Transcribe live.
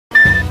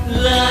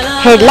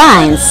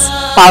Headlines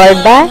powered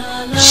by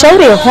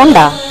शौर्य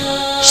Honda.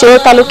 Shirol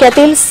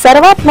तालुक्यातील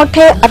सर्वात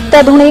मोठे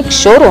अत्याधुनिक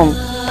शोरूम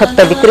फक्त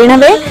विक्री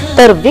नव्हे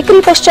तर विक्री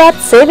पश्चात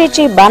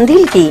सेवेची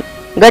बांधिलकी।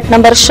 गट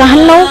नंबर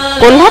 96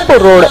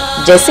 कोल्हापूर रोड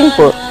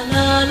जयसिंगपूर।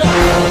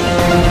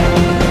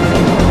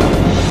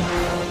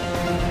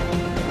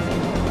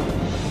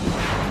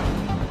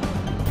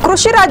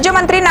 कृषी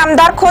राज्यमंत्री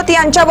नामदार खोत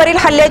यांच्यावरील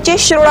हल्ल्याची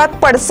शिरोळात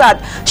पडसाद।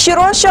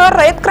 शिरोळ शहर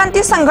रयत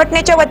क्रांती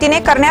संघटनेच्या वतीने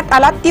करण्यात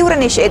आला तीव्र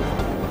निषेध।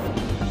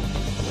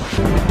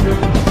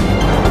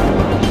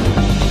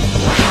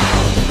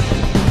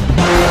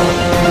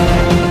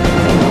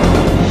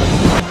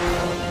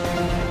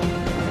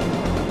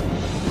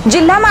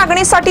 जिल्हा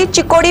मागणीसाठी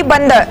चिकोडी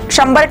बंद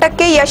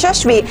 100%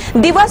 यशस्वी।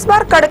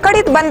 दिवसभर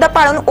कडकडीत बंद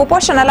पाळून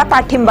उपोषणाला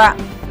पाठिंबा।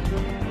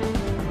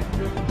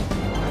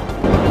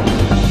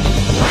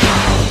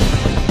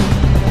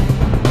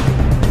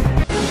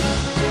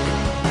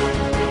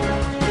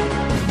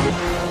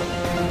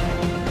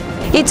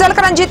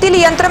 इचलकरंजीतील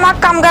यंत्रमाग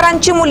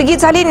कामगारांची मुलगी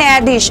झाली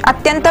न्यायाधीश।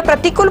 अत्यंत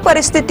प्रतिकूल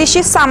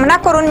परिस्थितीशी सामना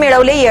करून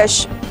मिळवले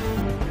यश।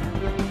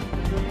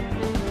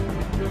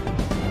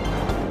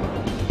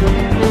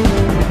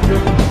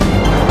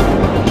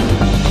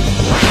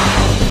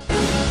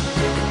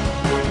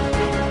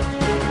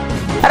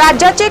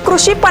 राज्याचे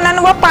कृषी पणन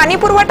व पाणी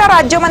पुरवठा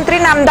राज्यमंत्री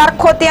नामदार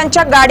खोत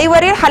यांच्या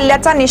गाडीवरील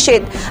हल्ल्याचा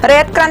निषेध।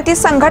 रयत क्रांती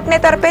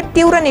संघटनेतर्फे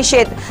तीव्र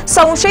निषेध।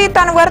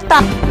 संशयितांवर